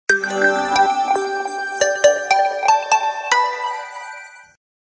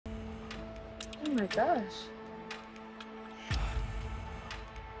gosh.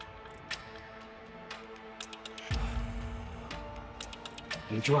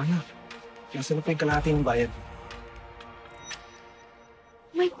 Hey, Joanna. Nasaan na pa yung kalahati ng bayad?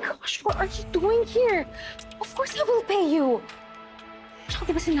 My gosh, what are you doing here? Of course I will pay you.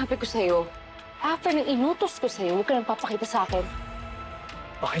 Tsaka diba sinabi ko sa'yo, after nang inutos ko sa'yo, huwag ka nang papakita sa akin.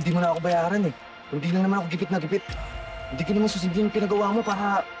 Baka hindi mo na ako bayaran eh. Hindi lang naman ako gipit na gipit. Hindi ko naman susundin yung pinagawa mo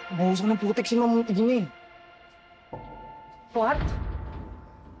para buhos ko ng putik si Ma'am Tigine. What?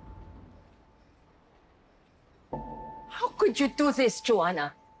 How could you do this,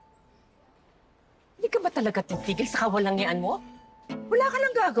 Joanna? Hindi ka ba talaga titigil sa kawalangyaan mo? Wala ka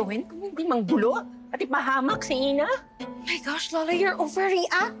nang gagawin kung hindi manggulo at ipahamak si Ina? My gosh, Lola, you're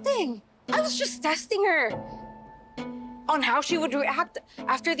overreacting. I was just testing her on how she would react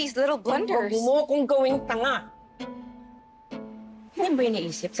after these little blunders. Huwag mo kong gawing tanga. Hindi ba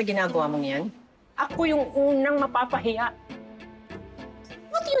iniisip sa ginagawa mong yan? Ako yung unang mapapahiya.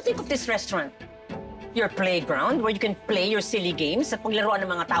 What do you think of this restaurant? Your playground where you can play your silly games at paglaruan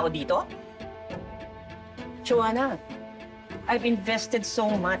ng mga tao dito? Joanna, I've invested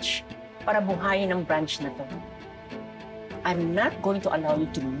so much para buhayin ang branch na to. I'm not going to allow you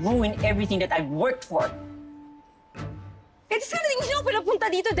to ruin everything that I've worked for. It's sana hindi ako pinapunta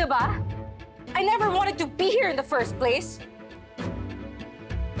dito, di ba? I never wanted to be here in the first place.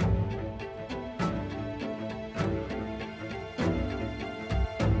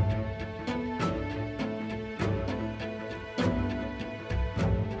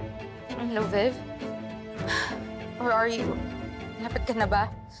 Hello, Viv? Where are you? Lapit ka na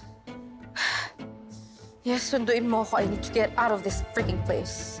ba? Yes, sunduin mo ako. I need to get out of this freaking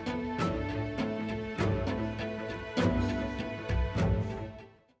place.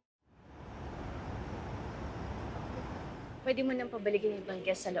 Pwede mo nang pabalikin yung ibang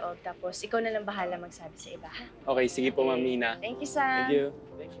guest sa loob, tapos ikaw na lang bahala magsabi sa iba, ha? Okay, sige po, Ma'am Ina. Thank you, Sam. Thank you.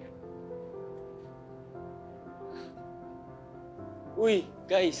 Thank you. Uy,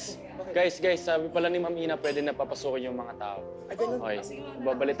 guys, sabi pala ni Ma'am Ina, pwede na papasukin yung mga tao. Okay,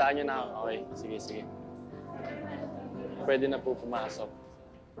 babalitaan nyo na ako. Okay, sige. Pwede na po pumasok.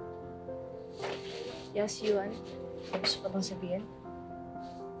 Yes, Yuan. Gusto ka bang sabihin?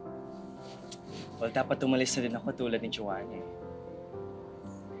 Well, dapat umalis na din ako tulad ni Joanna.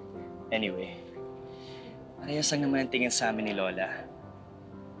 Anyway, parehas lang naman ang tingin sa amin ni Lola.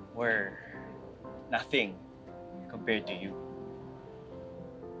 We're nothing compared to you.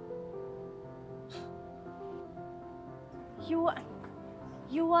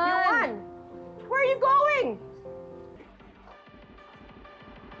 Yuan! Where are you going?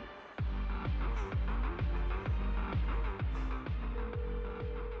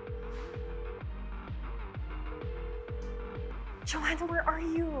 Joanna, where are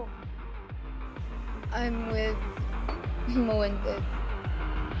you? I'm with Mo and Viv.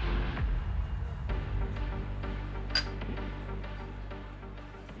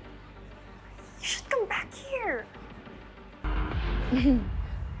 You should come back here.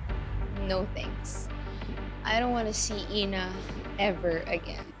 No thanks. I don't want to see Ina ever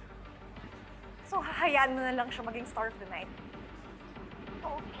again. So, hahayaan mo na lang siya maging star of the night.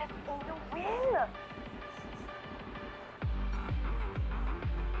 Oh, let Ina win!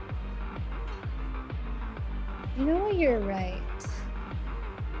 You know, you're right.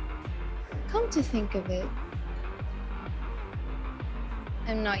 Come to think of it,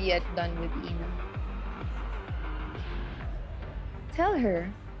 I'm not yet done with Ina. Tell her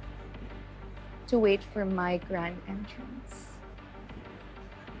to wait for my grand entrance,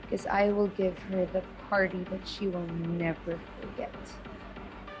 because I will give her the party that she will never forget.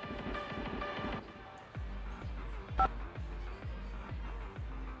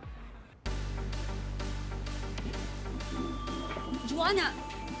 Joanna,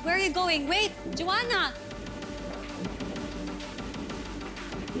 where are you going? Wait, Joanna!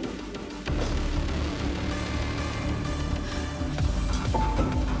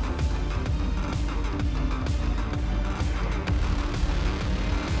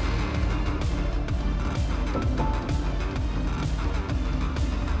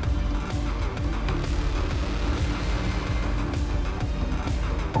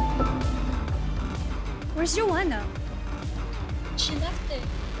 Where's Joanna? She left it.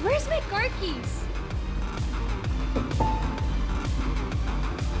 Where's my car keys?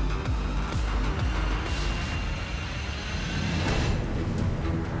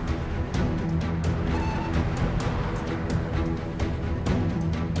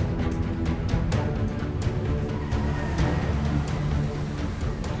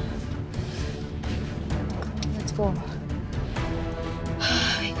 Let's go.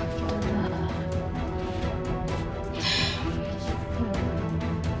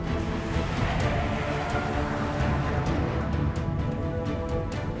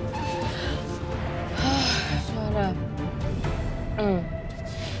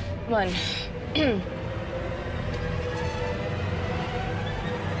 Come on.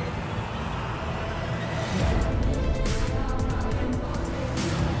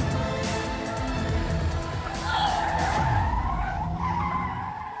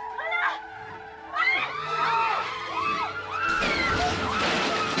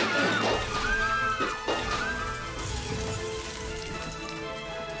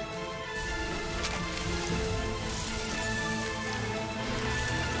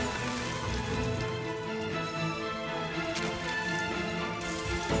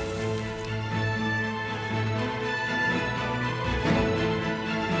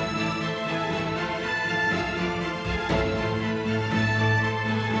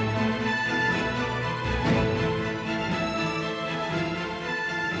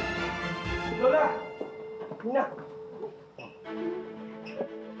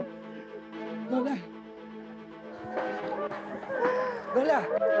 Lola!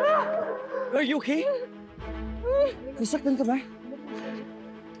 Are you okay? Nasaktan ka ba?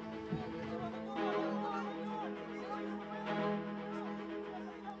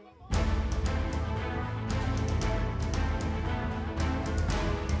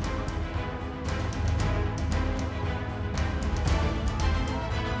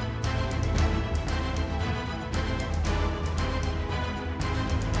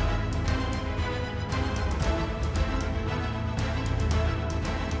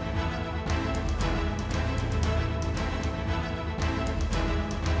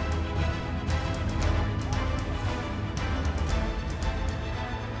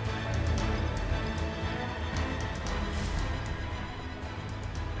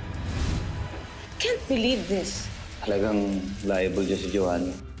 Can't believe this. Talagang liable dyan si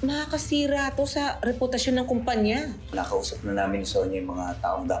Joanna. Makakasira to sa reputasyon ng kumpanya. Nakausap na namin ni Sonia yung mga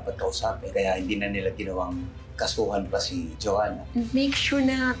taong dapat kausapin, kaya hindi na nila ginawang kasuhan pa si Joanna. Make sure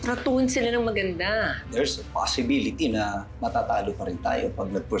na tratuhin sila ng maganda. There's a possibility na matatalo pa rin tayo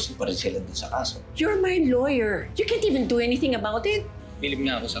pag nag-pursue pa rin sila dun sa kaso. You're my lawyer. You can't even do anything about it. Bilib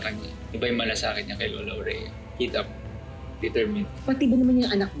nga ako sa kanya. Iba yung malasakit niya kay Lola Aurea. Kita mo. Determined. Pati ba naman yung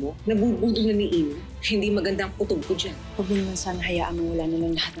anak mo? Nabubudol na ni Ina. Hindi maganda ang putog ko dyan. Huwag mo naman sana hayaan mawala na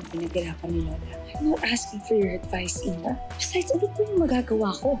lang lahat ng pinaghirapan ni Lola. I'm not asking for your advice, Ina. Besides, ano po yung magagawa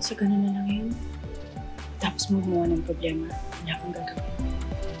ko? Sa ganun na lang yun. Tapos mo gumawa ng problema, wala kang gagawin.